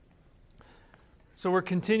So we're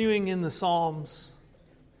continuing in the Psalms,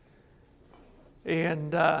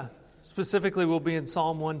 and specifically we'll be in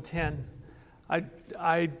Psalm 110.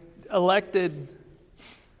 I elected,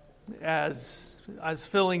 as I was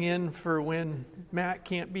filling in for when Matt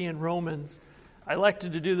can't be in Romans, I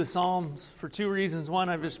elected to do the Psalms for two reasons. One,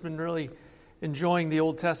 I've just been really enjoying the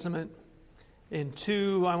Old Testament. And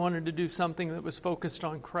two, I wanted to do something that was focused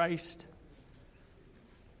on Christ.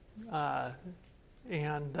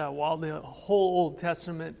 While the whole Old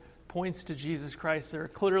Testament points to Jesus Christ, there are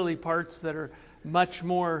clearly parts that are much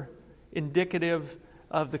more indicative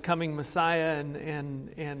of the coming Messiah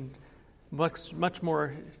and much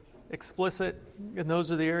more explicit. And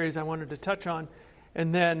those are the areas I wanted to touch on.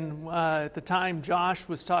 And then at the time, Josh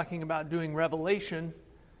was talking about doing Revelation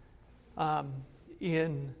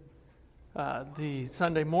in the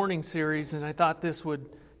Sunday morning series, and I thought this would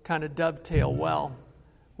kind of dovetail well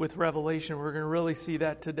with Revelation. We're going to really see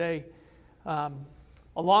that today.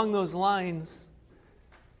 Along those lines,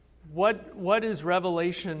 what is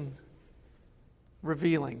Revelation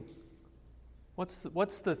revealing?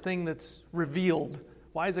 What's the thing that's revealed?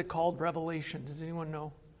 Why is it called Revelation? Does anyone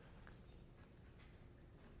know?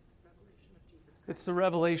 It's the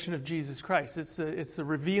revelation of Jesus Christ. It's the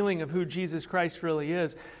revealing of who Jesus Christ really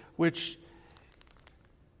is, which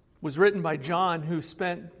was written by John, who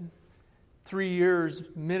spent 3 years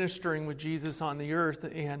ministering with Jesus on the earth,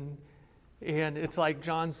 and it's like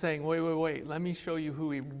John saying, wait, let me show you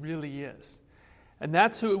who he really is. And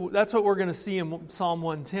that's what we're going to see in Psalm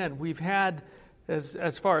 110. We've had,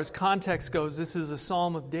 as far as context goes, this is a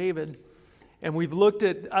Psalm of David, and we've looked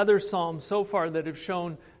at other Psalms so far that have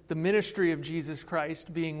shown the ministry of Jesus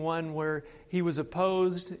Christ being one where he was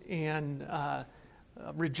opposed and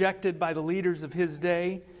rejected by the leaders of his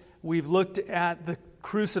day. We've looked at the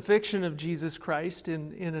crucifixion of Jesus Christ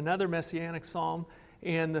in another messianic psalm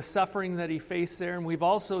and the suffering that he faced there. And we've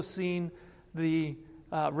also seen the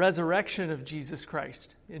resurrection of Jesus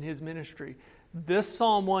Christ in his ministry. This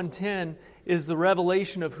Psalm 110 is the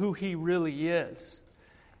revelation of who he really is.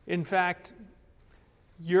 In fact,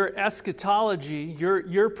 your eschatology,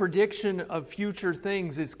 your prediction of future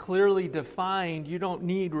things is clearly defined. You don't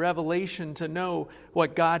need revelation to know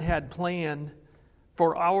what God had planned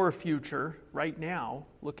for our future right now,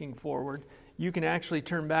 looking forward. You can actually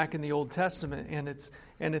turn back in the Old Testament, and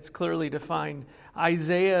it's clearly defined.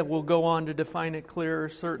 Isaiah will go on to define it clearer,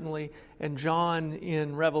 certainly, and John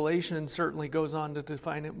in Revelation certainly goes on to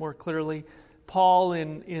define it more clearly. Paul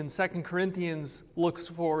in 2 Corinthians looks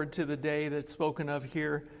forward to the day that's spoken of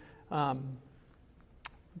here.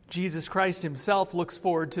 Jesus Christ himself looks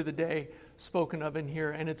forward to the day spoken of in here,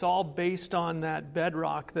 and it's all based on that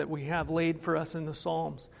bedrock that we have laid for us in the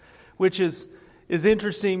Psalms, which is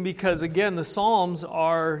interesting because, again, the Psalms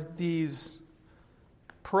are these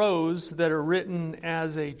prose that are written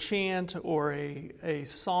as a chant or a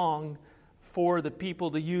song for the people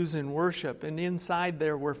to use in worship. And inside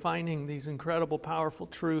there, we're finding these incredible, powerful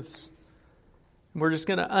truths. We're just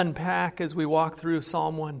going to unpack as we walk through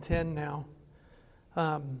Psalm 110 now.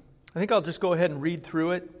 I think I'll just go ahead and read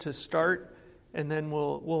through it to start, and then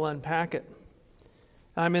we'll unpack it.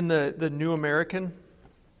 I'm in the New American.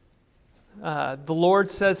 The Lord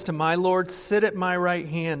says to my Lord, "Sit at my right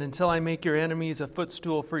hand until I make your enemies a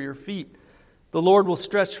footstool for your feet." The Lord will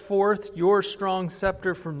stretch forth your strong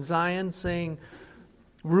scepter from Zion, saying,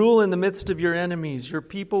 "Rule in the midst of your enemies. Your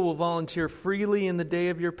people will volunteer freely in the day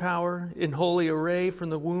of your power. In holy array from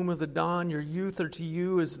the womb of the dawn, your youth are to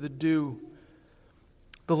you as the dew.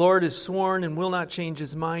 The Lord has sworn and will not change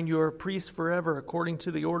his mind. You are a priest forever, according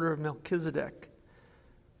to the order of Melchizedek.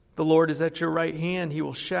 The Lord is at your right hand. He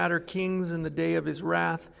will shatter kings in the day of his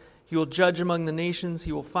wrath. He will judge among the nations.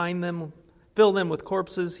 He will fill them with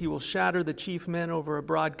corpses. He will shatter the chief men over a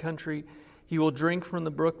broad country. He will drink from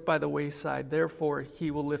the brook by the wayside. Therefore,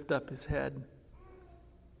 he will lift up his head."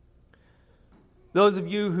 Those of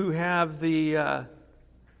you who have the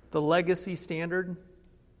Legacy Standard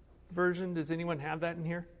version, does anyone have that in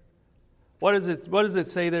here? What does it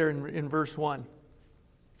say there in verse 1?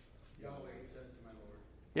 Yahweh says to my Lord.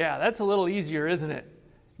 Yeah, that's a little easier, isn't it?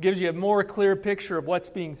 Gives you a more clear picture of what's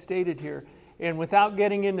being stated here. And without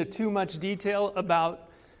getting into too much detail about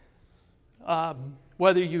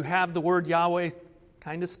whether you have the word Yahweh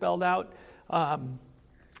kind of spelled out,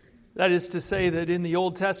 that is to say that in the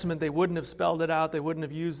Old Testament they wouldn't have spelled it out, they wouldn't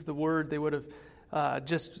have used the word, they would have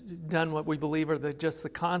just done what we believe are just the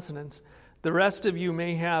consonants. The rest of you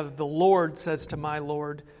may have the Lord says to my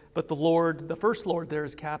Lord, but the first Lord there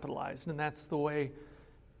is capitalized, and that's the way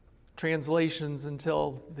translations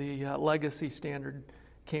until the Legacy Standard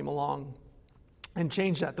came along. and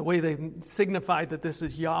change that. The way they signify that this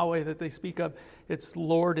is Yahweh that they speak of, it's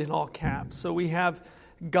Lord in all caps. So we have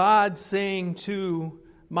God saying to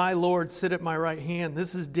my Lord, sit at my right hand.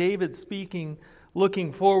 This is David speaking,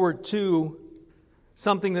 looking forward to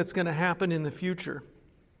something that's going to happen in the future.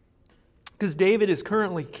 Because David is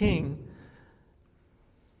currently king.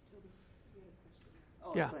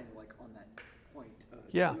 Oh, Yeah. I was saying, like, on that point,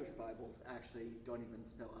 Yeah. Jewish Bibles actually don't even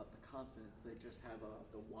spell out the consonants. They just have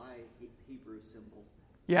the Y Hebrew symbol.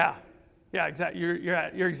 Yeah, exactly.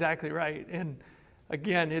 You're exactly right. And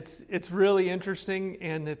again, it's really interesting,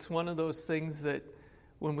 and it's one of those things that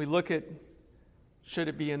when we look at should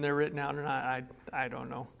it be in there written out or not, I don't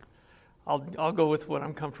know. I'll go with what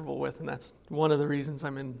I'm comfortable with, and that's one of the reasons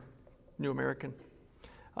I'm in New American.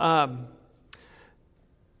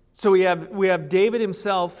 So we have David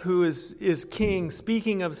himself, who is king,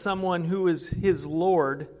 speaking of someone who is his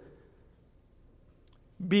Lord,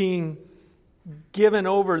 being given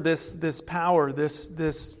over this power,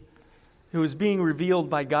 this who is being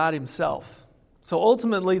revealed by God himself. So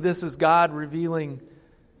ultimately, this is God revealing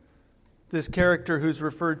this character who's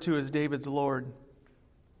referred to as David's Lord.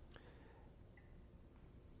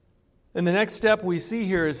 And the next step we see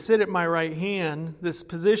here is sit at my right hand, this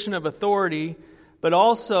position of authority, but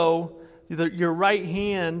also your right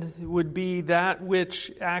hand would be that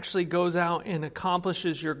which actually goes out and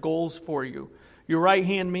accomplishes your goals for you. Your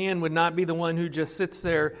right-hand man would not be the one who just sits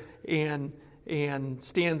there and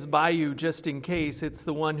stands by you just in case. It's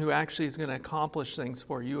the one who actually is going to accomplish things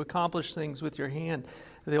for you. You accomplish things with your hand.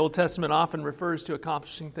 The Old Testament often refers to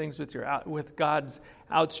accomplishing things with God's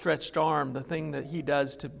outstretched arm, the thing that he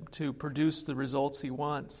does to produce the results he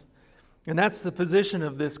wants. And that's the position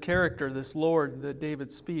of this character, this Lord that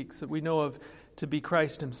David speaks, that we know of to be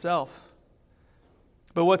Christ himself.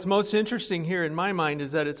 But what's most interesting here in my mind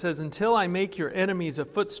is that it says, until I make your enemies a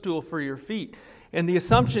footstool for your feet. And the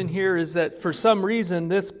assumption here is that for some reason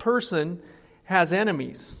this person has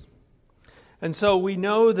enemies. And so we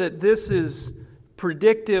know that this is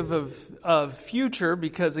predictive of future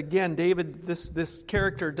because, again, David, this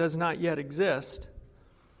character does not yet exist.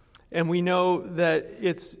 And we know that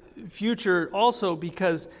it's future also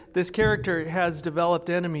because this character has developed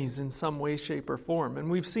enemies in some way, shape, or form. And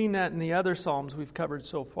we've seen that in the other Psalms we've covered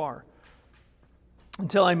so far.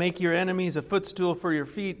 Until I make your enemies a footstool for your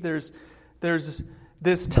feet, there's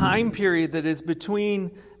this time period that is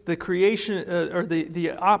between the creation or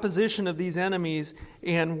the opposition of these enemies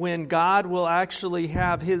and when God will actually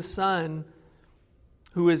have his Son,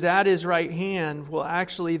 who is at his right hand, will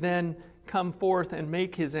actually then come forth and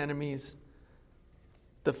make his enemies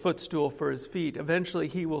the footstool for his feet. Eventually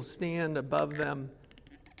he will stand above them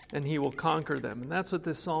and he will conquer them. And that's what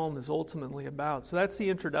this psalm is ultimately about. So that's the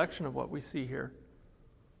introduction of what we see here.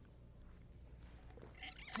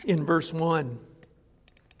 In verse 1.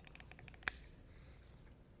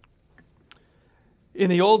 In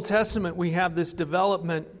the Old Testament, we have this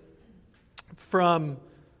development from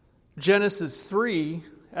Genesis 3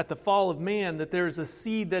 at the fall of man, that there is a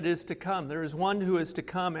seed that is to come. There is one who is to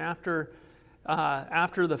come after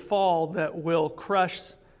the fall that will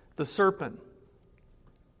crush the serpent.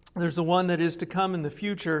 There's the one that is to come in the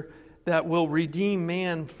future that will redeem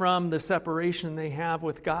man from the separation they have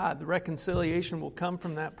with God. The reconciliation will come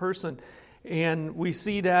from that person. And we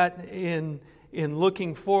see that in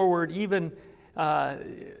looking forward, even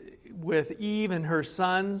with Eve and her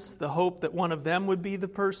sons, the hope that one of them would be the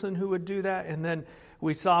person who would do that. And then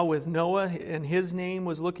we saw with Noah, and his name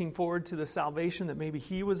was looking forward to the salvation, that maybe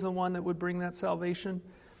he was the one that would bring that salvation.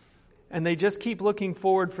 And they just keep looking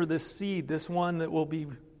forward for this seed, this one that will be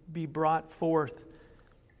brought forth.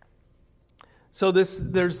 So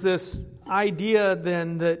there's this idea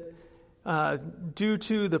then that due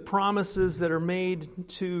to the promises that are made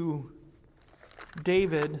to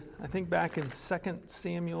David, I think back in 2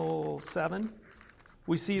 Samuel 7,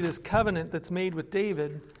 we see this covenant that's made with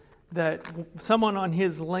David that someone on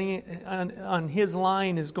his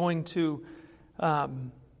line is going to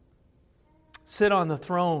sit on the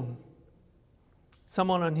throne.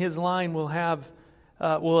 Someone on his line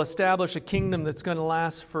will establish a kingdom that's going to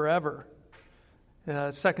last forever.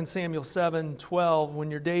 2 Samuel 7:12,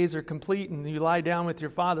 when your days are complete and you lie down with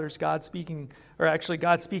your fathers, God speaking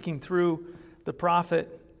through the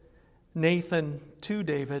prophet Nathan to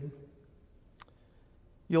David,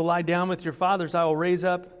 you'll lie down with your fathers, I will raise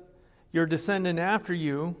up your descendant after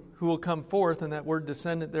you, who will come forth, and that word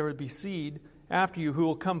descendant, there would be seed, after you, who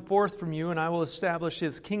will come forth from you, and I will establish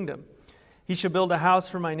his kingdom. He shall build a house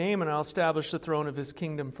for my name, and I'll establish the throne of his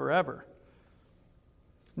kingdom forever.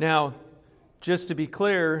 Now, just to be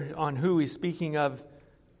clear on who he's speaking of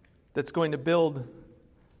that's going to build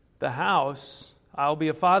the house, I'll be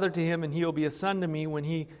a father to him, and he will be a son to me. When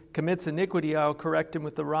he commits iniquity, I will correct him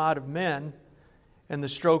with the rod of men and the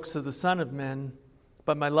strokes of the Son of Men.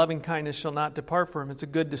 But my loving kindness shall not depart from him. It's a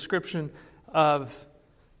good description of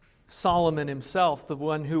Solomon himself, the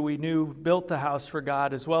one who we knew built the house for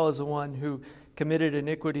God, as well as the one who committed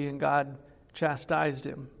iniquity and God chastised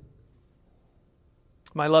him.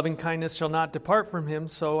 My loving kindness shall not depart from him,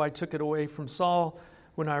 so I took it away from Saul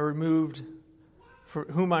whom I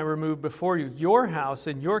removed before you. Your house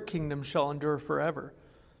and your kingdom shall endure forever.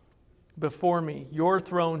 Before me, your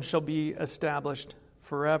throne shall be established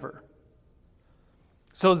forever.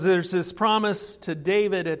 So there's this promise to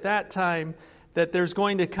David at that time that there's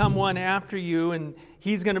going to come one after you, and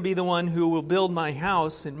he's going to be the one who will build my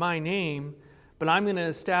house in my name, but I'm going to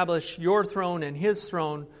establish your throne and his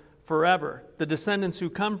throne forever. The descendants who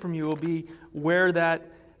come from you will be where that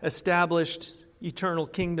established eternal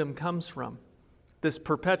kingdom comes from, this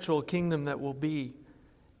perpetual kingdom that will be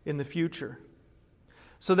in the future.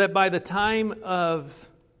 So that by the time of,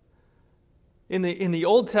 in the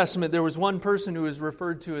Old Testament, there was one person who was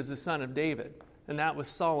referred to as the son of David, and that was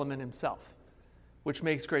Solomon himself, which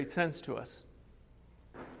makes great sense to us.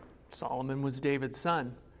 Solomon was David's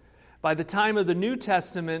son. By the time of the New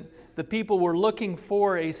Testament, the people were looking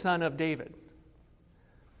for a son of David.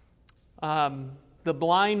 The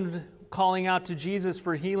blind calling out to Jesus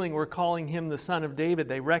for healing were calling him the son of David.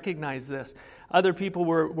 They recognized this. Other people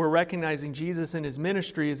were recognizing Jesus in his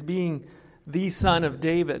ministry as being the son of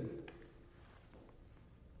David.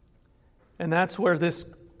 And that's where this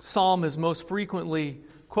psalm is most frequently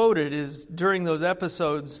quoted, is during those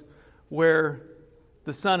episodes where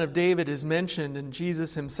the son of David is mentioned and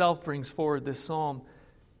Jesus himself brings forward this psalm.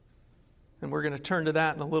 And we're going to turn to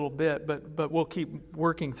that in a little bit, but we'll keep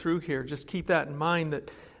working through here. Just keep that in mind,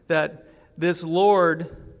 that this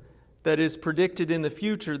Lord that is predicted in the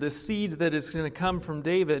future, this seed that is going to come from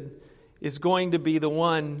David, is going to be the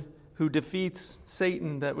one who defeats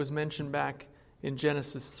Satan that was mentioned back in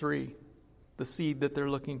Genesis 3, the seed that they're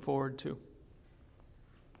looking forward to.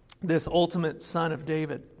 This ultimate son of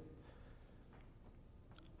David.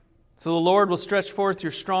 So the Lord will stretch forth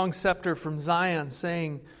your strong scepter from Zion,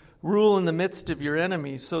 saying, rule in the midst of your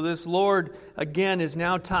enemies. So this Lord, again, is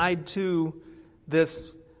now tied to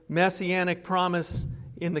this messianic promise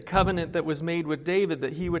in the covenant that was made with David,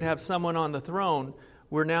 that he would have someone on the throne.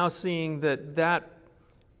 We're now seeing that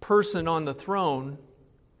person on the throne,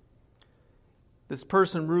 this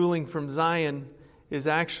person ruling from Zion, is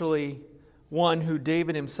actually one who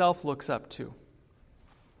David himself looks up to.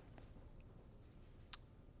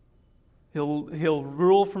 He'll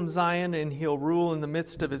rule from Zion, and he'll rule in the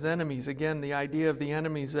midst of his enemies. Again, the idea of the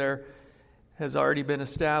enemies there has already been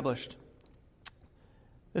established.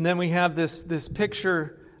 And then we have this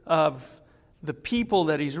picture of the people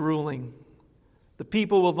that he's ruling. The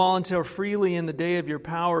people will volunteer freely in the day of your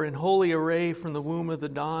power, in holy array from the womb of the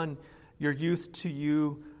dawn. Your youth to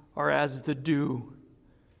you are as the dew.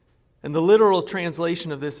 And the literal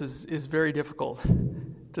translation of this is very difficult,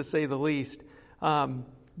 to say the least.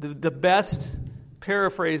 The best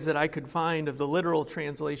paraphrase that I could find of the literal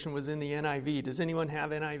translation was in the NIV. Does anyone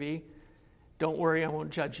have NIV? Don't worry, I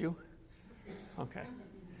won't judge you. Okay.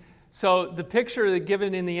 So the picture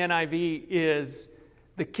given in the NIV is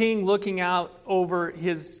the king looking out over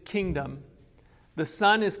his kingdom. The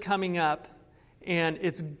sun is coming up, and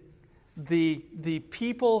it's the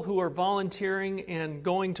people who are volunteering and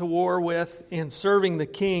going to war with and serving the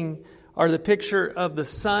king are the picture of the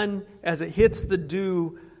sun as it hits the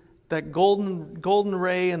dew, that golden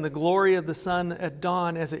ray and the glory of the sun at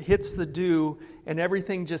dawn as it hits the dew, and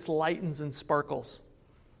everything just lightens and sparkles.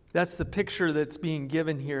 That's the picture that's being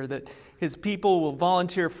given here, that his people will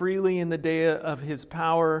volunteer freely in the day of his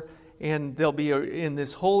power, and they'll be in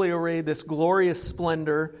this holy array, this glorious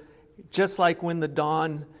splendor, just like when the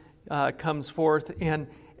dawn comes forth, and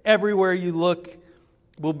everywhere you look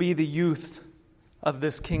will be the youth of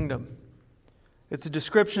this kingdom. It's a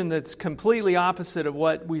description that's completely opposite of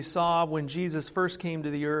what we saw when Jesus first came to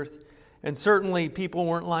the earth, and certainly people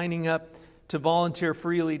weren't lining up to volunteer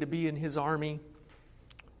freely to be in his army,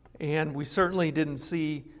 and we certainly didn't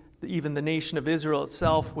see even the nation of Israel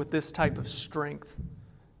itself with this type of strength.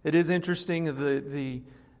 It is interesting,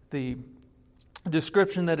 the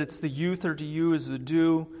description that it's the youth or to you is the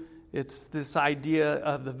dew. It's this idea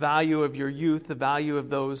of the value of your youth, the value of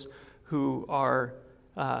those who are,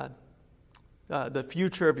 the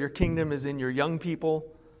future of your kingdom is in your young people,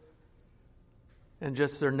 and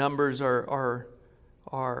just their numbers are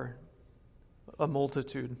a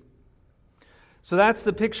multitude. So that's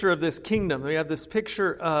the picture of this kingdom. We have this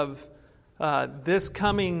picture of this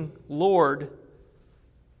coming Lord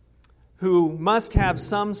who must have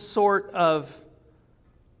some sort of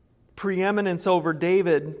preeminence over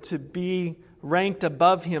David to be ranked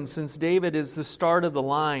above him, since David is the start of the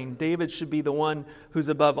line. David should be the one who's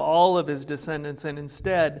above all of his descendants, and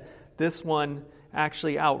instead, this one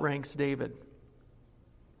actually outranks David.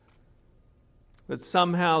 But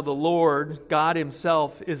somehow the Lord, God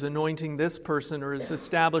himself, is anointing this person or is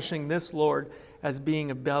establishing this Lord as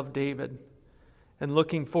being above David and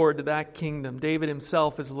looking forward to that kingdom. David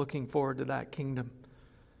himself is looking forward to that kingdom.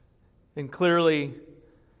 And clearly,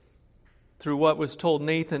 through what was told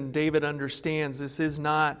Nathan, David understands this is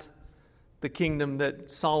not the kingdom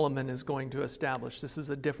that Solomon is going to establish. This is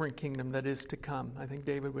a different kingdom that is to come. I think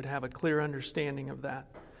David would have a clear understanding of that.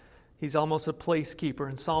 He's almost a placekeeper,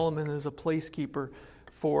 and Solomon is a placekeeper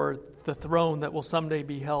for the throne that will someday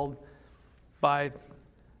be held by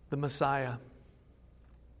the Messiah.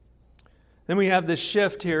 Then we have this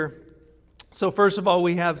shift here. So first of all,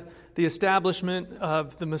 we have the establishment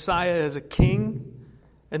of the Messiah as a king,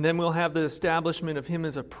 and then we'll have the establishment of him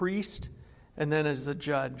as a priest, and then as a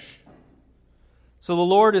judge. So the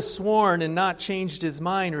Lord has sworn and not changed his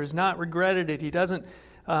mind or has not regretted it. He doesn't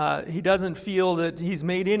feel that he's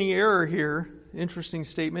made any error here. Interesting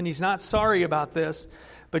statement. He's not sorry about this.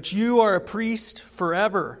 But you are a priest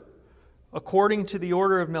forever, according to the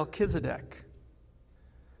order of Melchizedek.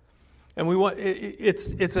 And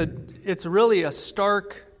it's really a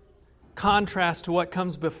stark contrast to what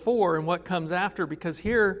comes before and what comes after, because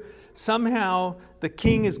here somehow the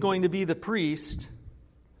king is going to be the priest,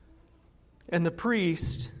 and the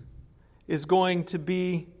priest is going to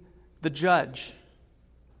be the judge.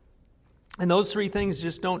 And those three things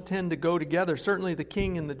just don't tend to go together. Certainly the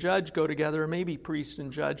king and the judge go together, or maybe priest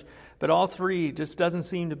and judge, but all three just doesn't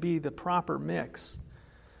seem to be the proper mix.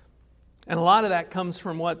 And a lot of that comes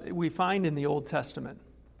from what we find in the Old Testament.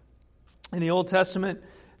 In the Old Testament,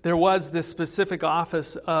 there was this specific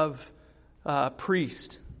office of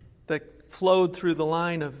priest that flowed through the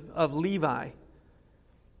line of Levi.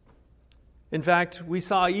 In fact, we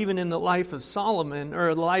saw even in the life of Solomon,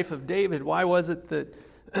 or the life of David, why was it that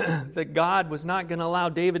that God was not going to allow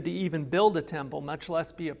David to even build a temple, much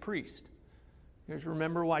less be a priest? You guys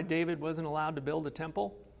remember why David wasn't allowed to build a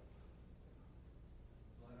temple?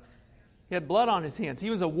 He had blood on his hands. He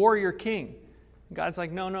was a warrior king. God's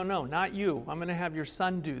like, no, not you. I'm going to have your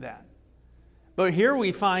son do that. But here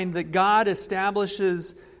we find that God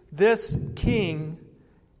establishes this king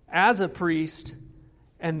as a priest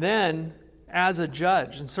and then as a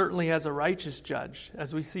judge, and certainly as a righteous judge,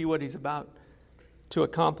 as we see what he's about to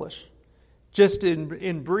accomplish. Just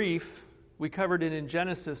in brief, we covered it in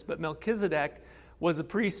Genesis, but Melchizedek was a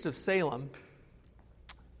priest of Salem,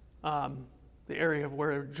 the area of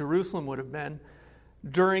where Jerusalem would have been,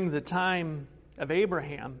 during the time of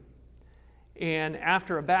Abraham. And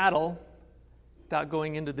after a battle, without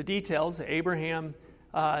going into the details, Abraham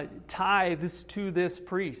tithes to this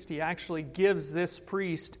priest. He actually gives this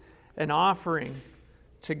priest an offering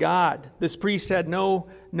to God. This priest had no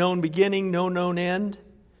known beginning, no known end.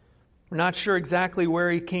 We're not sure exactly where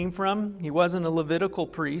he came from. He wasn't a Levitical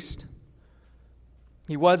priest.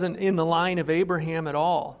 He wasn't in the line of Abraham at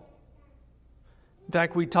all. In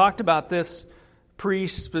fact, we talked about this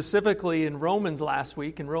priest specifically in Romans last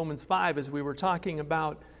week, in Romans 5, as we were talking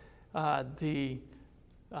about the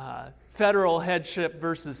federal headship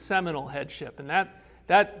versus seminal headship. And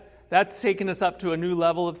that's taken us up to a new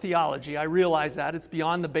level of theology. I realize that. It's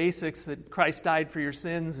beyond the basics that Christ died for your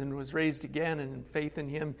sins and was raised again, and in faith in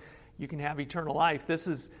him you can have eternal life. This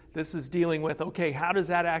is dealing with, okay, how does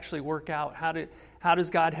that actually work out? How does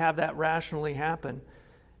God have that rationally happen?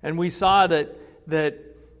 And we saw that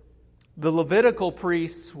the Levitical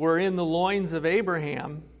priests were in the loins of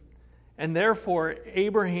Abraham, and therefore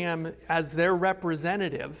Abraham, as their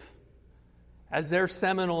representative, as their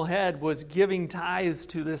seminal head, was giving tithes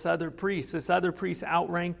to this other priest. This other priest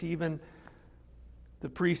outranked even the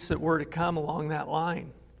priests that were to come along that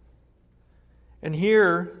line. And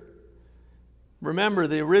here, remember,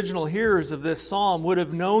 the original hearers of this psalm would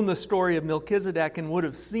have known the story of Melchizedek and would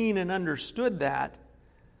have seen and understood that.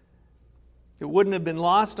 It wouldn't have been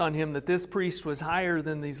lost on him that this priest was higher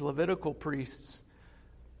than these Levitical priests.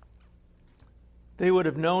 They would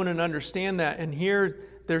have known and understand that. And here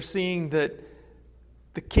they're seeing that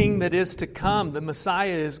the king that is to come, the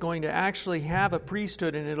Messiah, is going to actually have a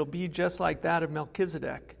priesthood, and it'll be just like that of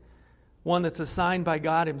Melchizedek. One that's assigned by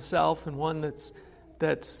God himself, and one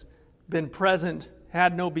that's been present,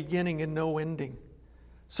 had no beginning and no ending.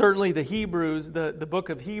 Certainly the Hebrews, the book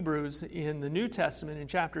of Hebrews in the New Testament in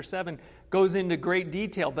chapter 7 goes into great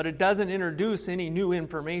detail, but it doesn't introduce any new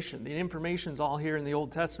information. The information's all here in the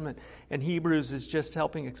Old Testament, and Hebrews is just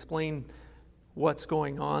helping explain what's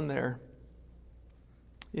going on there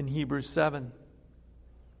in Hebrews 7.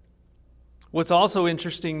 What's also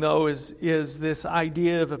interesting, though, is this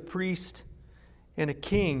idea of a priest and a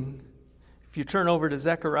king. If you turn over to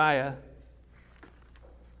Zechariah,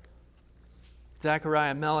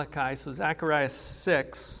 Malachi, so Zechariah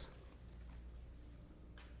 6,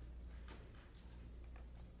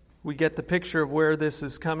 we get the picture of where this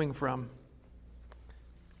is coming from.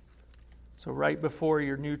 So right before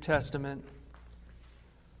your New Testament.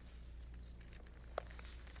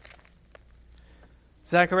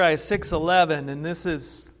 Zechariah 6:11, and this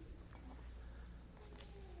is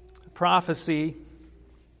a prophecy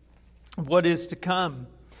of what is to come.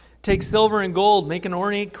 Take silver and gold, make an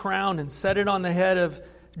ornate crown, and set it on the head of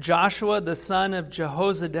Joshua, the son of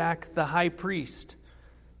Jehozadak, the high priest.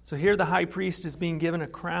 So here the high priest is being given a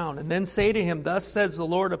crown. And then say to him, thus says the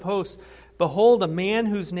Lord of hosts, behold, a man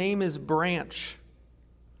whose name is Branch,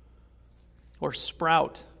 or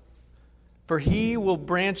Sprout. For he will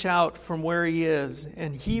branch out from where he is,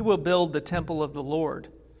 and he will build the temple of the Lord.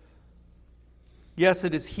 Yes,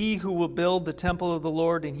 it is he who will build the temple of the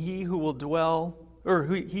Lord, and he who will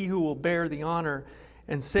he who will bear the honor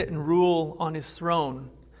and sit and rule on his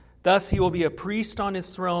throne. Thus he will be a priest on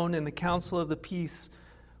his throne, and the council of the peace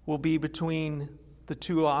will be between the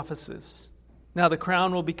two offices. Now the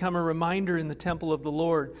crown will become a reminder in the temple of the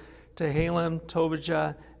Lord to Halem,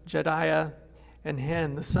 Tovijah, Jediah, and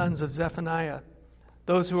Hen, the sons of Zephaniah.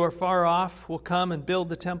 Those who are far off will come and build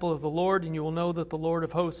the temple of the Lord, and you will know that the Lord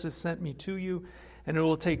of hosts has sent me to you, and it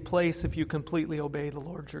will take place if you completely obey the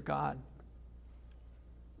Lord your God.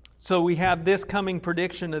 So we have this coming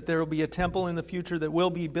prediction that there will be a temple in the future that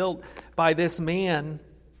will be built by this man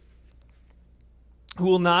who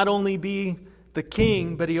will not only be the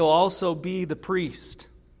king, but he'll also be the priest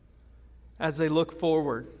as they look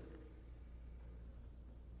forward.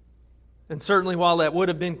 And certainly while that would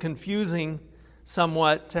have been confusing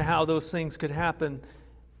somewhat to how those things could happen,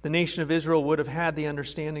 the nation of Israel would have had the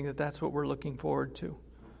understanding that that's what we're looking forward to.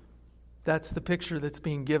 That's the picture that's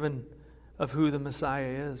being given of who the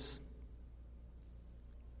Messiah is.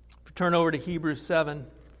 If you turn over to Hebrews 7,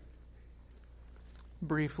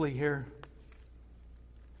 briefly here.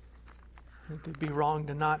 It would be wrong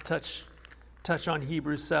to not touch on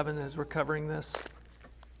Hebrews 7 as we're covering this.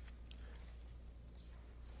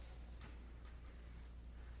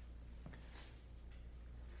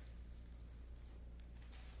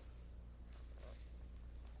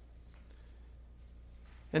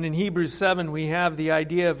 And in Hebrews 7, we have the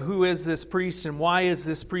idea of who is this priest and why is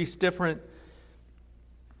this priest different.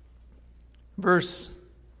 Verse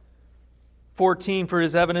 14, for it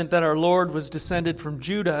is evident that our Lord was descended from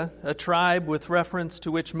Judah, a tribe with reference to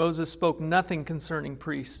which Moses spoke nothing concerning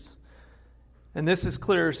priests. And this is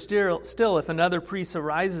clearer still if another priest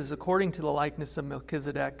arises according to the likeness of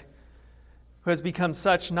Melchizedek, who has become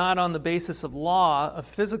such not on the basis of law, of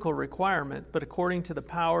physical requirement, but according to the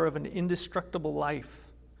power of an indestructible life.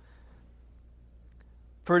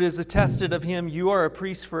 For it is attested of him, you are a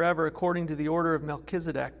priest forever according to the order of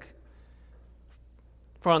Melchizedek.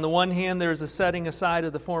 For on the one hand, there is a setting aside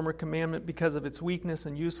of the former commandment because of its weakness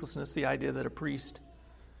and uselessness, the idea that a priest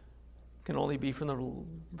can only be from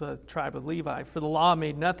the tribe of Levi. For the law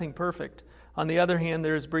made nothing perfect. On the other hand,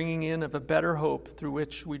 there is bringing in of a better hope through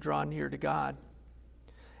which we draw near to God.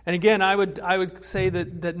 And again, I would say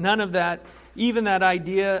that none of that, even that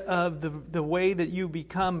idea of the way that you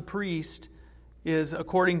become priest, is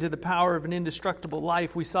according to the power of an indestructible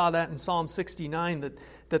life. We saw that in Psalm 69,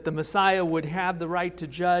 that the Messiah would have the right to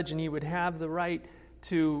judge and he would have the right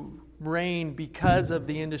to reign because of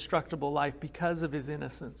the indestructible life, because of his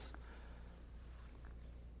innocence.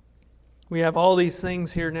 We have all these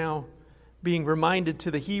things here now being reminded to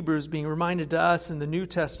the Hebrews, being reminded to us in the New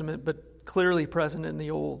Testament, but clearly present in the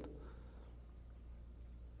Old.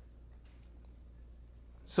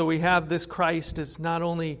 So we have this Christ as not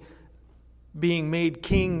only being made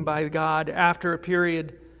king by God after a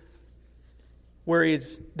period where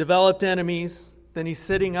he's developed enemies, then he's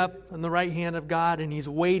sitting up on the right hand of God and he's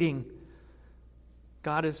waiting.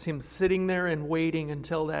 God is him sitting there and waiting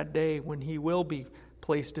until that day when he will be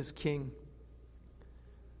placed as king.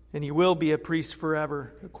 And he will be a priest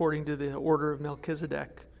forever according to the order of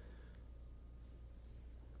Melchizedek.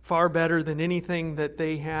 Far better than anything that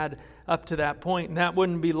they had up to that point. And that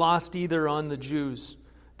wouldn't be lost either on the Jews.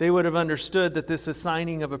 They would have understood that this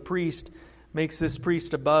assigning of a priest makes this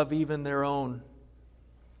priest above even their own.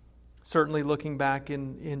 Certainly looking back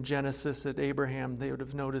in Genesis at Abraham, they would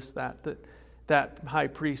have noticed that high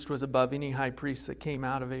priest was above any high priest that came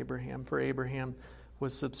out of Abraham, for Abraham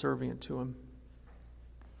was subservient to him.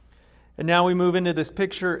 And now we move into this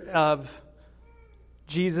picture of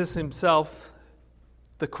Jesus himself,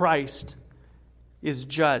 the Christ, is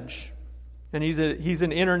judge. And he's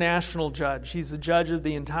an international judge. He's the judge of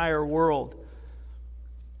the entire world.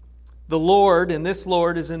 The Lord, and this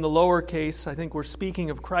Lord is in the lowercase, I think we're speaking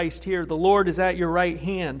of Christ here. The Lord is at your right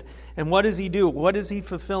hand. And what does he do? What is he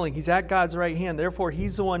fulfilling? He's at God's right hand. Therefore,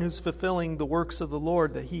 he's the one who's fulfilling the works of the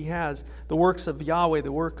Lord that he has, the works of Yahweh,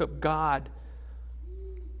 the work of God.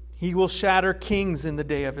 He will shatter kings in the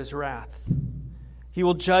day of his wrath. He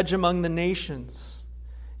will judge among the nations.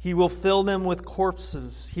 He will fill them with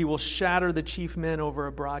corpses. He will shatter the chief men over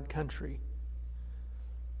a broad country.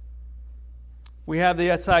 We have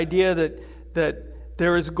this idea that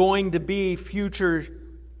there is going to be future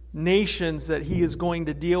nations that he is going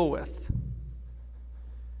to deal with.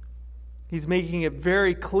 He's making it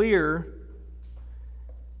very clear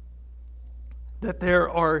that there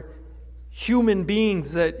are human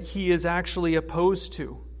beings that he is actually opposed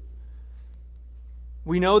to.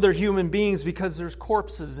 We know they're human beings because there's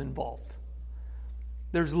corpses involved.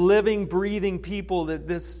 There's living, breathing people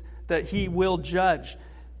that he will judge.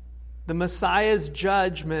 The Messiah's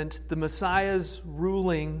judgment, the Messiah's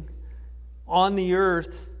ruling on the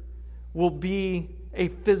earth will be a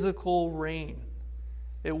physical reign.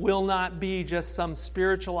 It will not be just some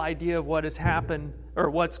spiritual idea of what has happened or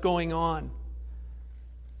what's going on.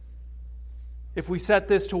 If we set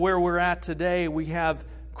this to where we're at today, we have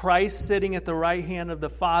Christ sitting at the right hand of the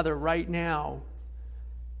Father right now,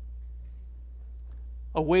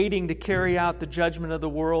 awaiting to carry out the judgment of the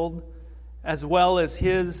world, as well as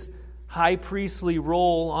his high priestly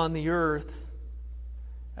role on the earth,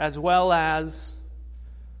 as well as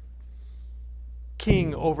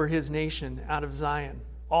king over his nation out of Zion.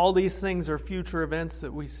 All these things are future events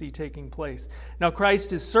that we see taking place. Now,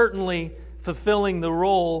 Christ is certainly fulfilling the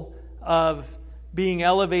role of being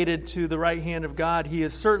elevated to the right hand of God. He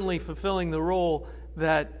is certainly fulfilling the role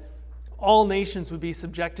that all nations would be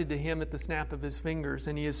subjected to him at the snap of his fingers.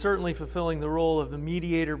 And he is certainly fulfilling the role of the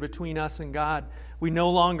mediator between us and God. We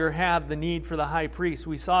no longer have the need for the high priest.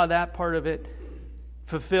 We saw that part of it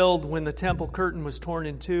fulfilled when the temple curtain was torn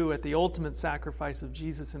in two at the ultimate sacrifice of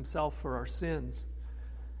Jesus himself for our sins.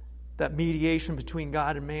 That mediation between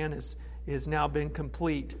God and man is now been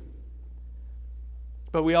complete.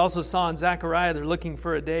 But we also saw in Zechariah they're looking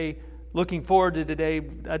forward to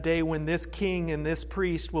a day when this king and this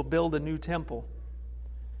priest will build a new temple.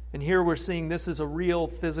 And here we're seeing this is a real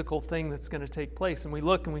physical thing that's going to take place. And we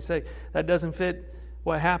look and we say, that doesn't fit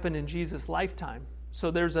what happened in Jesus' lifetime.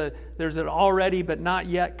 So there's an already but not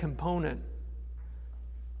yet component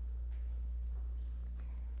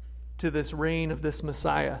to this reign of this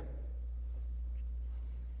Messiah.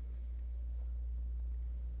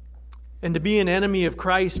 And to be an enemy of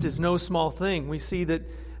Christ is no small thing. We see that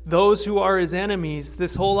those who are his enemies,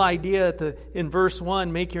 this whole idea in verse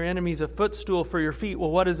 1, make your enemies a footstool for your feet.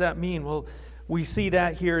 Well, what does that mean? Well, we see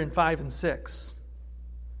that here in 5 and 6.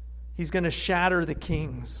 He's going to shatter the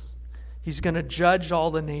kings. He's going to judge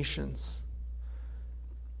all the nations.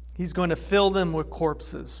 He's going to fill them with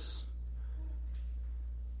corpses.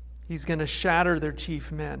 He's going to shatter their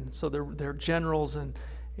chief men, so their generals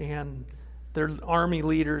and their army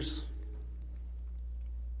leaders.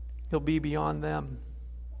 He'll be beyond them.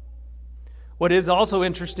 What is also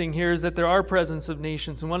interesting here is that there are presence of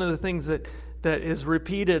nations. And one of the things that is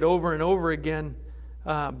repeated over and over again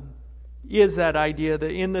is that idea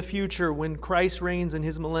that in the future, when Christ reigns in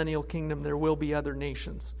his millennial kingdom, there will be other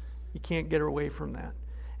nations. You can't get away from that.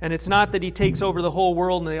 And it's not that he takes over the whole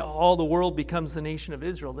world and all the world becomes the nation of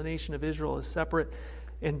Israel. The nation of Israel is separate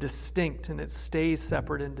and distinct, and it stays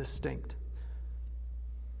separate and distinct.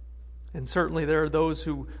 And certainly there are those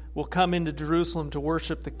who will come into Jerusalem to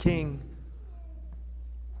worship the King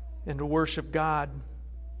and to worship God,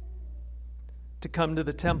 to come to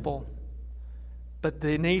the temple. But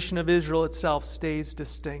the nation of Israel itself stays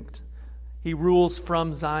distinct. He rules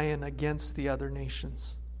from Zion against the other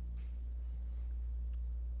nations.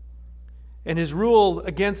 And his rule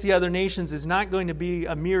against the other nations is not going to be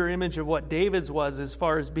a mirror image of what David's was as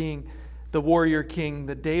far as being the warrior king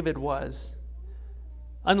that David was.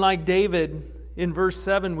 Unlike David, in verse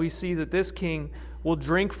 7, we see that this king will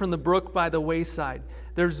drink from the brook by the wayside.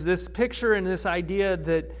 There's this picture and this idea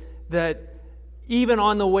that even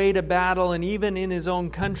on the way to battle and even in his own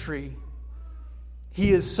country,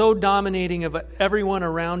 he is so dominating of everyone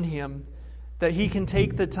around him that he can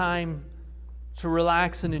take the time to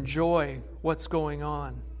relax and enjoy what's going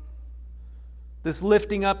on. This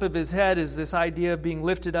lifting up of his head is this idea of being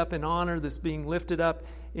lifted up in honor, this being lifted up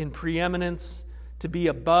in preeminence, to be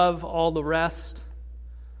above all the rest.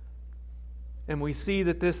 And we see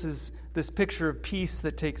that this is this picture of peace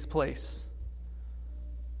that takes place.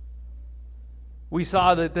 We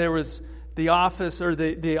saw that there was the office or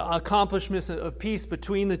the accomplishments of peace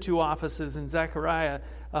between the two offices in Zechariah,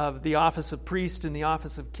 of the office of priest and the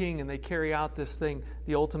office of king, and they carry out this thing.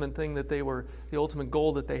 The ultimate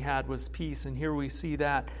goal that they had was peace. And here we see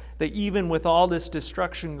that even with all this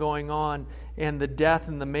destruction going on and the death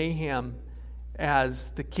and the mayhem, as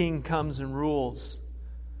the king comes and rules,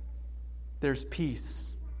 there's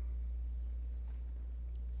peace.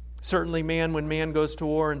 Certainly, when man goes to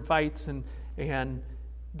war and fights and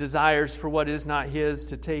desires for what is not his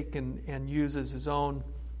to take and use as his own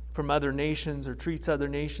from other nations, or treats other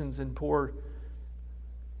nations in poor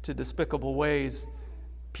to despicable ways,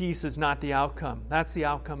 peace is not the outcome. That's the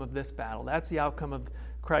outcome of this battle. That's the outcome of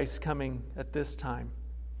Christ coming at this time.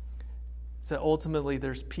 So ultimately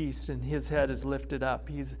there's peace, and his head is lifted up.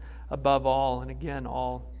 He's above all, and again,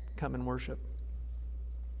 all come and worship.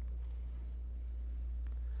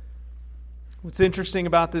 What's interesting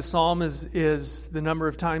about this psalm is the number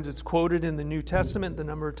of times it's quoted in the New Testament, the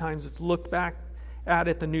number of times it's looked back at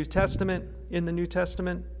in the New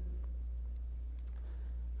Testament.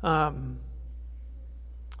 But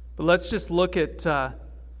let's just look at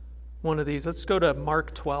one of these. Let's go to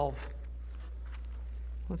Mark 12.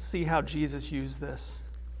 Let's see how Jesus used this.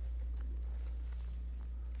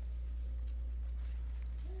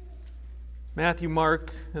 Matthew,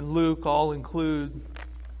 Mark, and Luke all include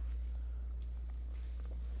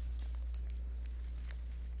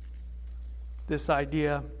this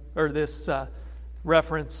idea, or this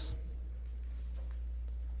reference.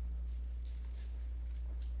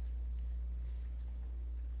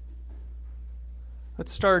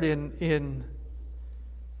 Let's start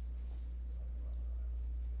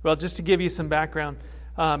well, just to give you some background.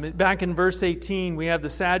 Back in verse 18, we have the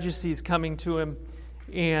Sadducees coming to him,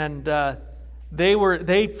 and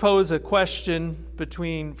they pose a question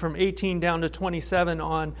from 18 down to 27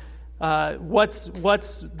 on what's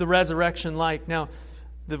the resurrection like. Now,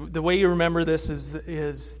 the way you remember this is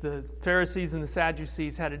the Pharisees and the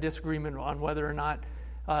Sadducees had a disagreement on whether or not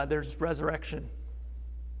there's resurrection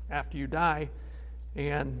after you die.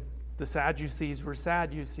 And the Sadducees were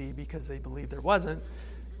sad, you see, because they believed there wasn't.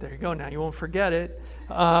 There you go. Now you won't forget it.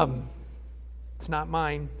 It's not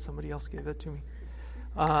mine. Somebody else gave that to me.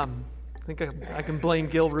 I think I can blame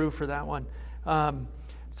Gil Rue for that one.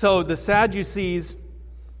 So the Sadducees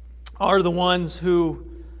are the ones who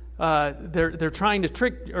they're trying to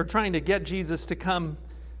trick or trying to get Jesus to come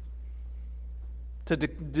to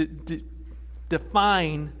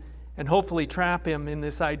define and hopefully trap him in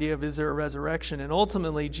this idea of, is there a resurrection? And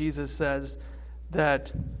ultimately Jesus says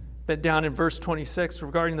that down in verse 26,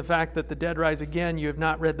 regarding the fact that the dead rise again,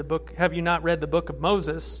 have you not read the book of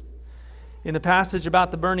Moses? In the passage about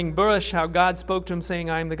the burning bush, how God spoke to him saying,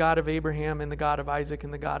 I am the God of Abraham and the God of Isaac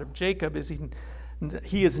and the God of Jacob.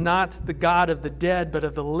 He is not the God of the dead, but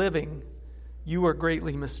of the living. You are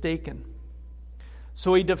greatly mistaken.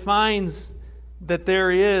 So he defines that there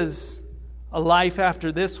is a life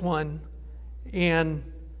after this one, and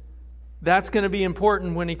that's going to be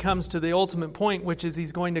important when he comes to the ultimate point, which is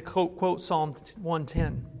he's going to quote Psalm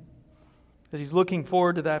 110, that he's looking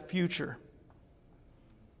forward to that future.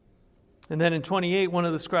 And then in 28, one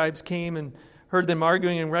of the scribes came and heard them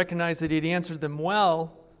arguing and recognized that he had answered them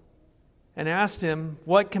well, and asked him,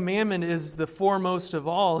 what commandment is the foremost of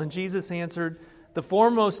all? And Jesus answered, the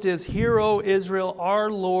foremost is, Hear, O Israel,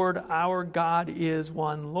 our Lord, our God is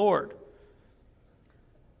one Lord.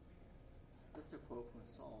 That's a quote from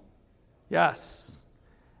a psalm. Yes.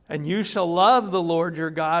 And you shall love the Lord your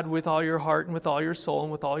God with all your heart and with all your soul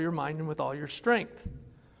and with all your mind and with all your strength.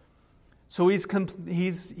 So he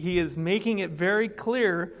is making it very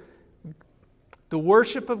clear the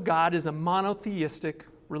worship of God is a monotheistic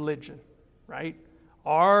religion. Right?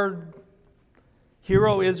 Hear,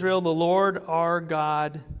 O Israel, the Lord our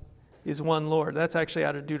God is one Lord. That's actually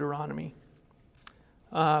out of Deuteronomy.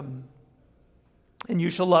 And you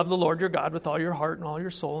shall love the Lord your God with all your heart and all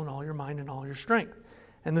your soul and all your mind and all your strength.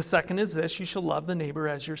 And the second is this, you shall love the neighbor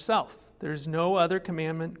as yourself. There is no other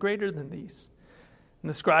commandment greater than these. And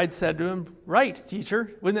the scribe said to him, right,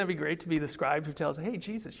 teacher. Wouldn't that be great to be the scribe who tells, hey,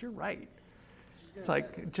 Jesus, you're right. It's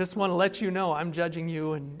like, just want to let you know I'm judging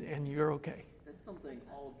you and you're okay. That's something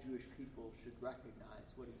all Jewish people should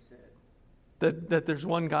recognize, what he said. That there's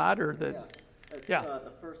one God, or that... Yeah. That's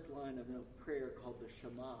the first line of a prayer called the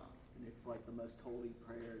Shema. And it's like the most holy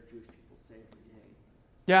prayer Jewish people say every day.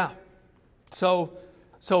 Yeah. So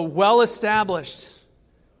So well established,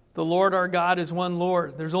 the Lord our God is one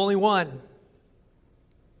Lord. There's only one.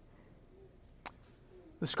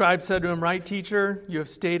 The scribe said to him, "Right, teacher, you have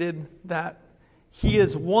stated that He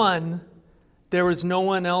is one. There is no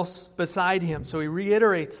one else beside Him." So he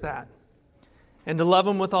reiterates that. And to love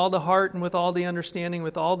Him with all the heart and with all the understanding,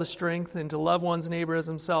 with all the strength, and to love one's neighbor as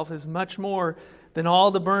himself is much more than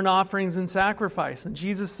all the burnt offerings and sacrifice. And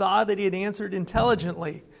Jesus saw that he had answered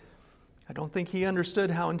intelligently. I don't think he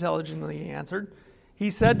understood how intelligently he answered. He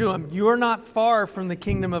said to him, "You are not far from the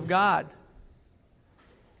kingdom of God."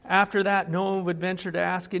 After that, no one would venture to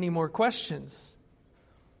ask any more questions.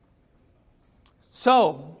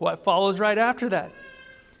 So, what follows right after that?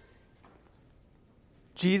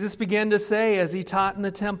 Jesus began to say as he taught in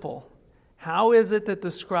the temple, "How is it that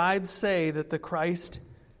the scribes say that the Christ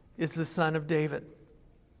is the son of David?"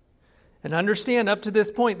 And understand, up to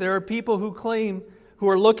this point, there are people who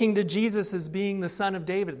are looking to Jesus as being the son of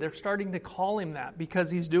David. They're starting to call him that because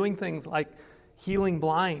he's doing things like healing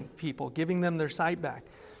blind people, giving them their sight back.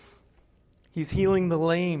 He's healing the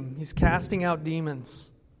lame. He's casting out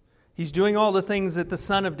demons. He's doing all the things that the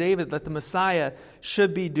son of David, that the Messiah,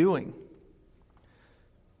 should be doing.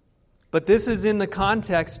 But this is in the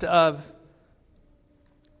context of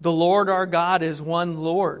the Lord our God is one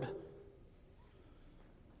Lord.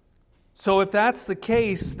 So if that's the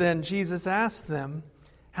case, then Jesus asked them,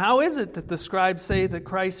 "How is it that the scribes say that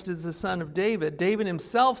Christ is the son of David?" David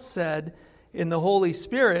himself said in the Holy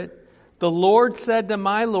Spirit, "The Lord said to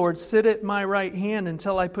my Lord, sit at my right hand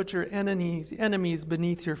until I put your enemies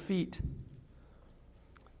beneath your feet."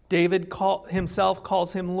 David himself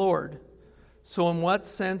calls him Lord. So in what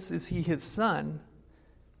sense is he his son?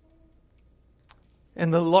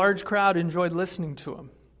 And the large crowd enjoyed listening to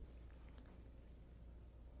him.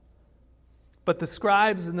 But the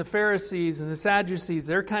scribes and the Pharisees and the Sadducees,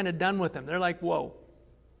 they're kind of done with him. They're like, whoa.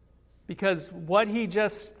 Because what he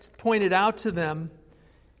just pointed out to them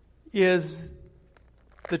is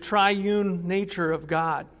the triune nature of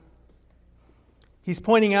God. He's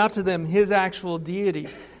pointing out to them his actual deity,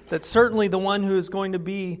 that certainly the one who is going to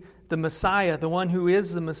be the Messiah, the one who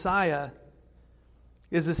is the Messiah,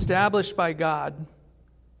 is established by God.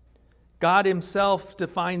 God himself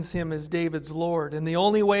defines him as David's Lord. And the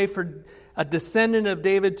only way for a descendant of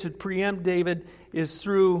David to preempt David is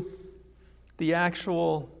through the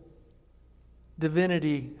actual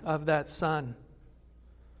divinity of that Son.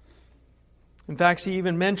 In fact, he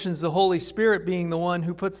even mentions the Holy Spirit being the one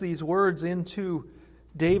who puts these words into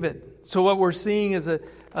David. So what we're seeing is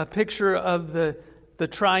a picture of the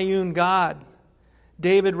triune God.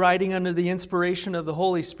 David, writing under the inspiration of the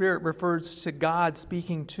Holy Spirit, refers to God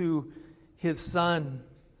speaking to his Son,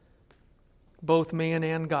 both man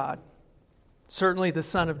and God. Certainly the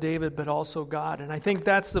Son of David, but also God. And I think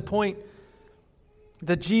that's the point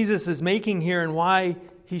that Jesus is making here and why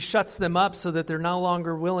he shuts them up so that they're no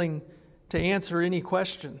longer willing to answer any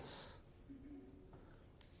questions.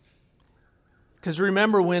 Because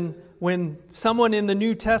remember, when someone in the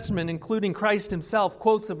New Testament, including Christ himself,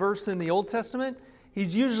 quotes a verse in the Old Testament,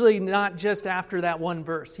 he's usually not just after that one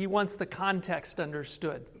verse. He wants the context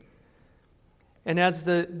understood. And as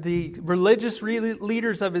the religious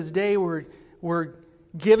leaders of his day were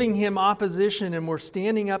giving him opposition and were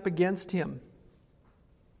standing up against him,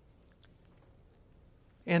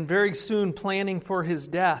 and very soon planning for his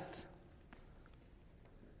death,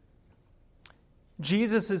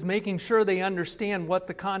 Jesus is making sure they understand what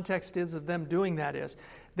the context is of them doing that is.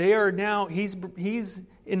 They are now, he's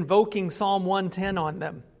invoking Psalm 110 on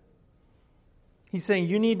them. He's saying,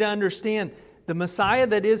 you need to understand, the Messiah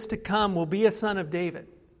that is to come will be a son of David.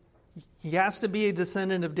 He has to be a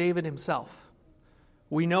descendant of David himself.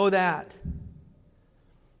 We know that.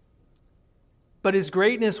 But his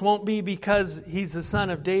greatness won't be because he's the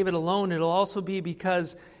son of David alone. It'll also be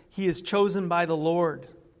because he is chosen by the Lord.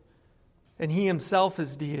 And he himself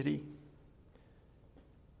is deity.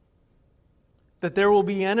 That there will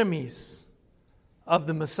be enemies of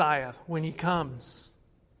the Messiah when he comes.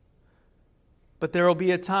 But there will be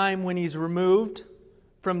a time when he's removed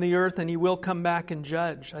from the earth and he will come back and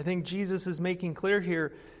judge. I think Jesus is making clear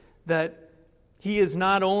here that he is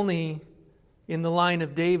not only in the line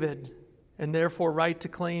of David and therefore right to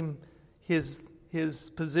claim his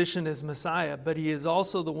position as Messiah, but he is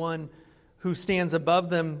also the one who stands above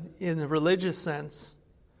them in the religious sense,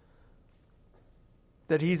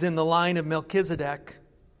 that he's in the line of Melchizedek,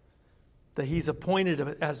 that he's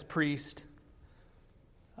appointed as priest,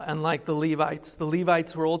 unlike the Levites. The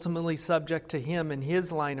Levites were ultimately subject to him in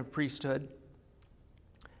his line of priesthood,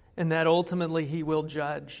 and that ultimately he will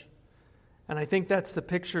judge. And I think that's the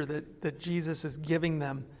picture that Jesus is giving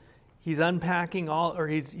them he's unpacking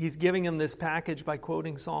he's giving him this package by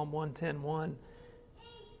quoting Psalm 110:1.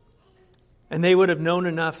 And they would have known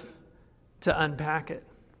enough to unpack it.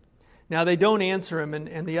 Now, they don't answer him,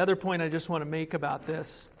 and the other point I just want to make about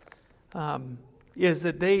this is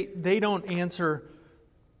that they don't answer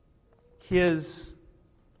his...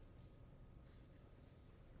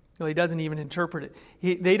 Well, he doesn't even interpret it.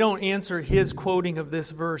 They don't answer his quoting of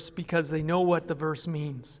this verse because they know what the verse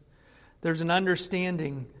means. There's an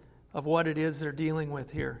understanding of what it is they're dealing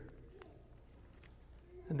with here.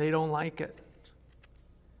 And they don't like it.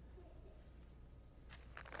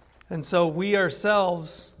 And so we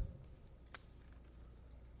ourselves,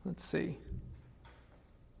 let's see.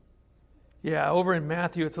 Yeah, over in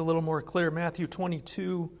Matthew it's a little more clear. Matthew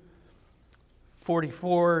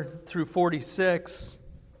 22:44 through 46.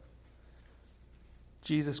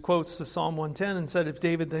 Jesus quotes the Psalm 110 and said, "If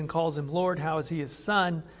David then calls him Lord, how is he his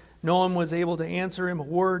son? No one was able to answer him a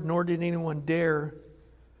word, nor did anyone dare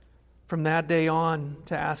from that day on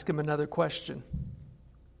to ask him another question."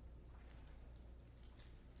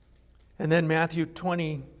 And then Matthew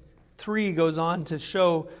 23 goes on to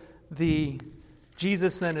show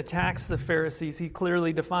Jesus then attacks the Pharisees. He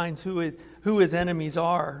clearly defines who his enemies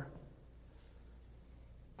are.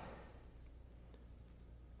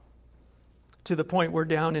 To the point where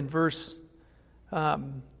down in verse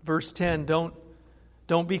 10, don't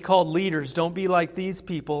be called leaders. Don't be like these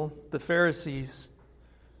people, the Pharisees,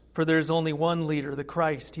 for there's only one leader, the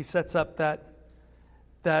Christ. He sets up that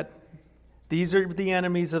these are the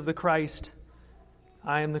enemies of the Christ.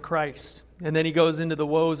 I am the Christ. And then he goes into the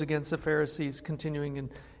woes against the Pharisees, continuing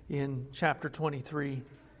in chapter 23.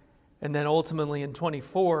 And then ultimately in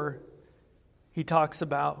 24, he talks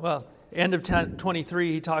about, end of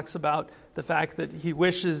 23, he talks about the fact that he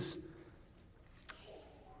wishes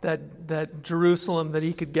that Jerusalem, that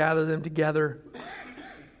he could gather them together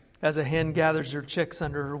as a hen gathers her chicks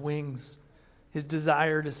under her wings. His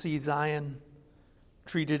desire to see Zion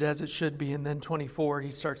treated as it should be. And then 24,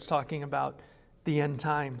 he starts talking about the end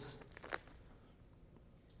times.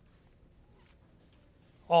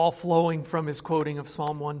 All flowing from his quoting of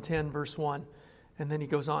Psalm 110, verse 1. And then he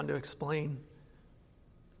goes on to explain,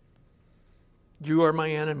 "You are my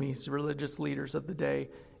enemies, religious leaders of the day,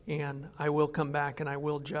 and I will come back and I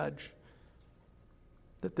will judge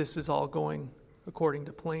that this is all going according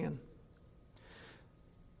to plan."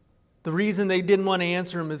 The reason they didn't want to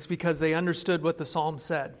answer him is because they understood what the psalm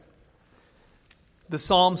said. The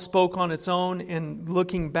psalm spoke on its own, and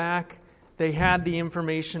looking back, they had the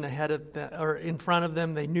information ahead of them, or in front of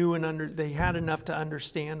them. They knew they had enough to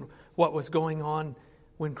understand what was going on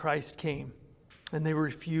when Christ came, and they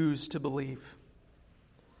refused to believe.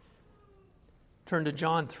 Turn to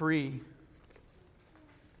John 3.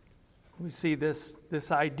 We see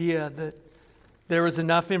this idea that there was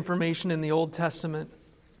enough information in the Old Testament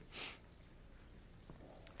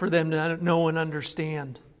for them to know and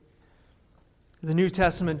understand. The New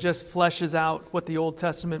Testament just fleshes out what the Old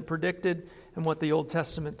Testament predicted and what the Old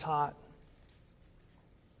Testament taught.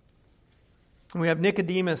 And we have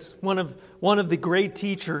Nicodemus, one of the great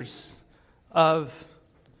teachers of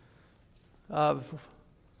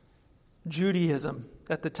Judaism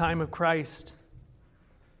at the time of Christ,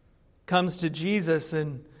 comes to Jesus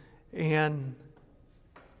and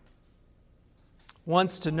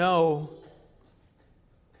wants to know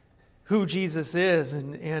who Jesus is.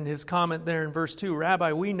 And his comment there in verse 2,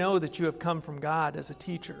 "Rabbi, we know that you have come from God as a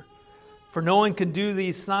teacher. For no one can do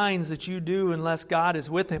these signs that you do unless God is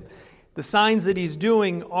with him." The signs that he's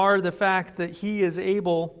doing are the fact that he is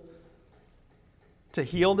able to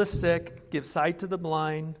heal the sick, give sight to the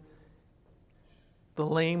blind, the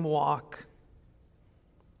lame walk.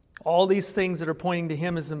 All these things that are pointing to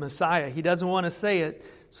him as the Messiah. He doesn't want to say it,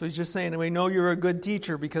 so he's just saying, "We know you're a good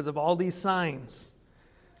teacher because of all these signs."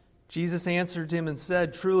 Jesus answered him and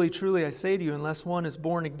said, "Truly, truly, I say to you, unless one is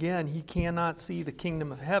born again, he cannot see the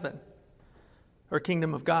kingdom of heaven," or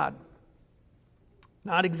kingdom of God.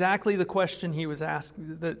 Not exactly the question he was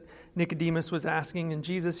asking, that Nicodemus was asking, and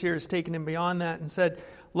Jesus here has taken him beyond that and said,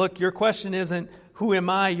 "Look, your question isn't, who am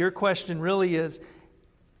I? Your question really is,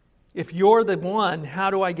 if you're the one, how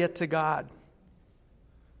do I get to God?"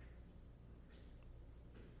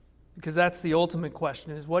 Because that's the ultimate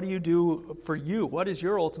question, is what do you do for you? What is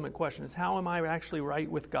your ultimate question? Is how am I actually right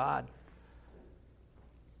with God?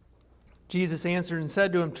 Jesus answered and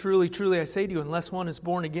said to him, "Truly, truly, I say to you, unless one is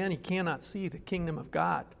born again, he cannot see the kingdom of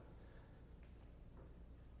God."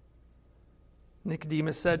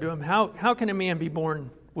 Nicodemus said to him, How can a man be born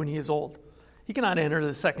when he is old? He cannot enter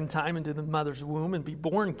the second time into the mother's womb and be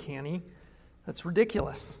born, can he? That's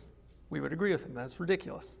ridiculous. We would agree with him. That's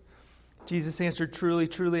ridiculous. Jesus answered, "Truly,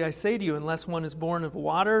 truly, I say to you, unless one is born of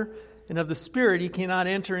water and of the Spirit, he cannot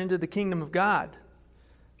enter into the kingdom of God.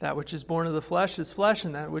 That which is born of the flesh is flesh,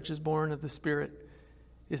 and that which is born of the Spirit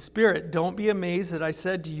is spirit. Don't be amazed that I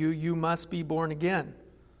said to you, you must be born again.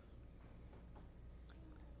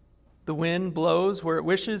 The wind blows where it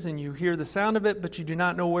wishes, and you hear the sound of it, but you do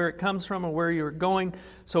not know where it comes from or where you are going.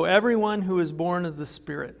 So everyone who is born of the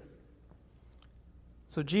Spirit."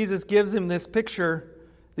 So Jesus gives him this picture,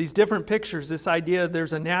 these different pictures, this idea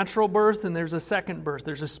there's a natural birth and there's a second birth.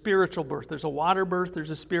 There's a spiritual birth. There's a water birth. There's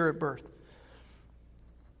a spirit birth.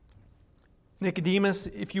 Nicodemus,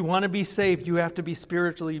 if you want to be saved, you have to be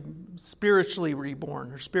spiritually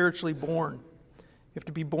reborn or spiritually born. You have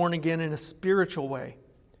to be born again in a spiritual way.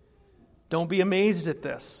 Don't be amazed at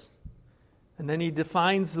this. And then he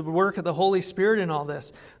defines the work of the Holy Spirit in all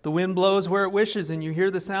this. The wind blows where it wishes, and you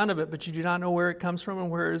hear the sound of it, but you do not know where it comes from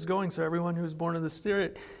and where it is going. So everyone who is born of the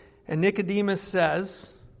Spirit. And Nicodemus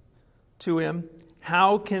says to him,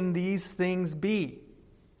 "How can these things be?"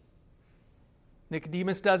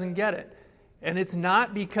 Nicodemus doesn't get it. And it's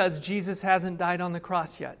not because Jesus hasn't died on the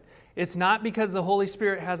cross yet. It's not because the Holy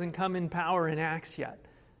Spirit hasn't come in power in Acts yet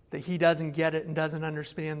that he doesn't get it and doesn't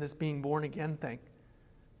understand this being born again thing.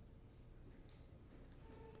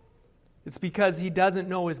 It's because he doesn't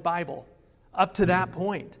know his Bible up to that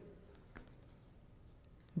point.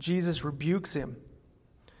 Jesus rebukes him.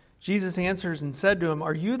 Jesus answers and said to him,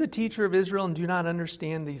 "Are you the teacher of Israel and do not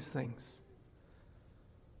understand these things?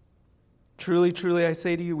 Truly, truly, I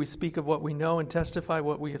say to you, we speak of what we know and testify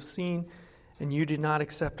what we have seen, and you did not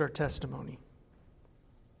accept our testimony."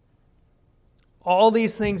 All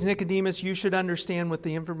these things, Nicodemus, you should understand with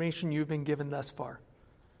the information you've been given thus far.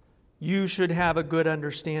 You should have a good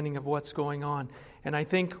understanding of what's going on. And I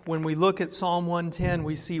think when we look at Psalm 110,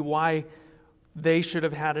 we see why they should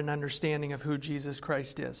have had an understanding of who Jesus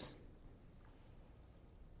Christ is.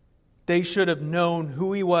 They should have known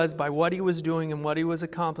who he was by what he was doing and what he was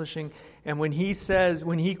accomplishing. And when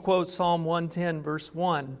he quotes Psalm 110, verse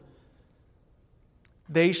 1,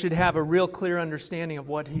 they should have a real clear understanding of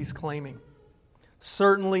what he's claiming.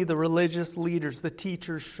 Certainly the religious leaders, the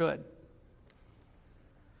teachers should.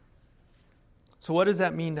 So what does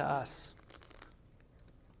that mean to us?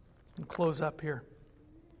 And close up here.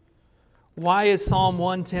 Why is Psalm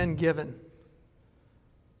 110 given?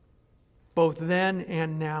 Both then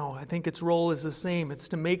and now. I think its role is the same. It's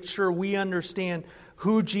to make sure we understand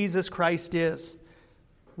who Jesus Christ is,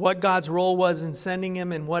 what God's role was in sending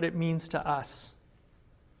him, and what it means to us.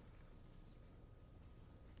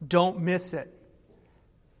 Don't miss it.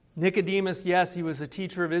 Nicodemus, yes, he was a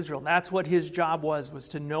teacher of Israel. That's what his job was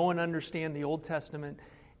to know and understand the Old Testament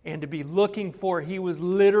and to be looking for. He was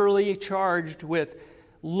literally charged with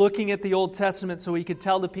looking at the Old Testament so he could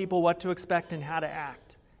tell the people what to expect and how to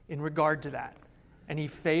act in regard to that. And he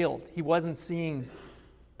failed. He wasn't seeing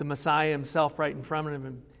the Messiah himself right in front of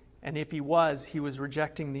him. And if he was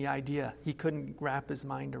rejecting the idea. He couldn't wrap his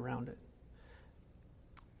mind around it.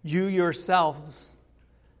 You yourselves,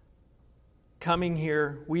 coming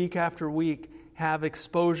here week after week, have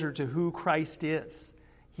exposure to who Christ is.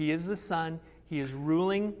 He is the Son. He is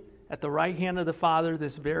ruling at the right hand of the Father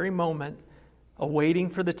this very moment, awaiting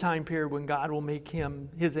for the time period when God will make him,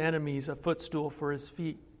 his enemies, a footstool for his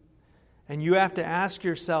feet. And you have to ask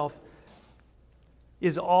yourself,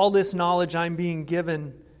 is all this knowledge I'm being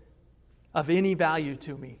given of any value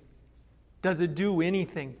to me? Does it do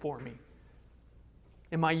anything for me?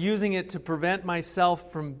 Am I using it to prevent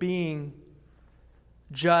myself from being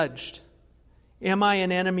judged? Am I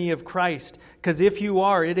an enemy of Christ? Because if you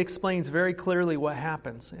are, it explains very clearly what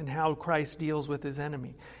happens and how Christ deals with his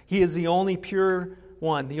enemy. He is the only pure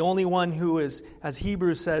one, the only one who is, as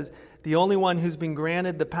Hebrews says, the only one who's been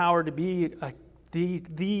granted the power to be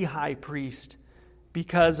the high priest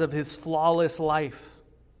because of his flawless life.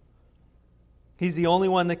 He's the only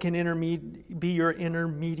one that can be your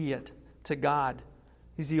intermediate to God.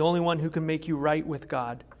 He's the only one who can make you right with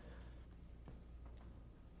God.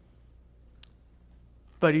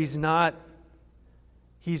 But he's not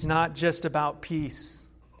just about peace.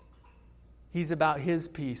 He's about his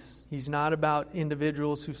peace. He's not about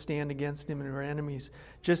individuals who stand against him and are enemies.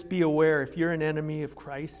 Just be aware, if you're an enemy of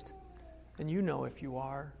Christ, and you know if you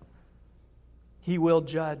are, he will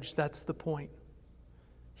judge. That's the point.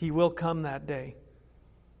 He will come that day.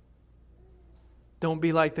 Don't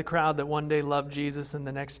be like the crowd that one day loved Jesus and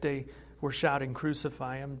the next day were shouting,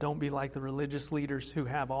 "Crucify him." Don't be like the religious leaders who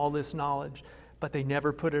have all this knowledge, but they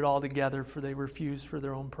never put it all together, for they refuse for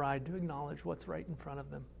their own pride to acknowledge what's right in front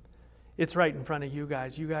of them. It's right in front of you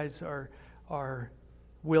guys. You guys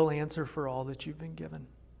will answer for all that you've been given.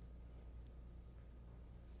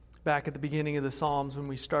 back at the beginning of the Psalms when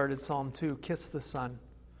we started Psalm 2, kiss the Son.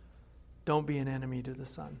 Don't be an enemy to the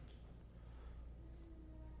Son.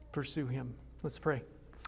 Pursue Him. Let's pray.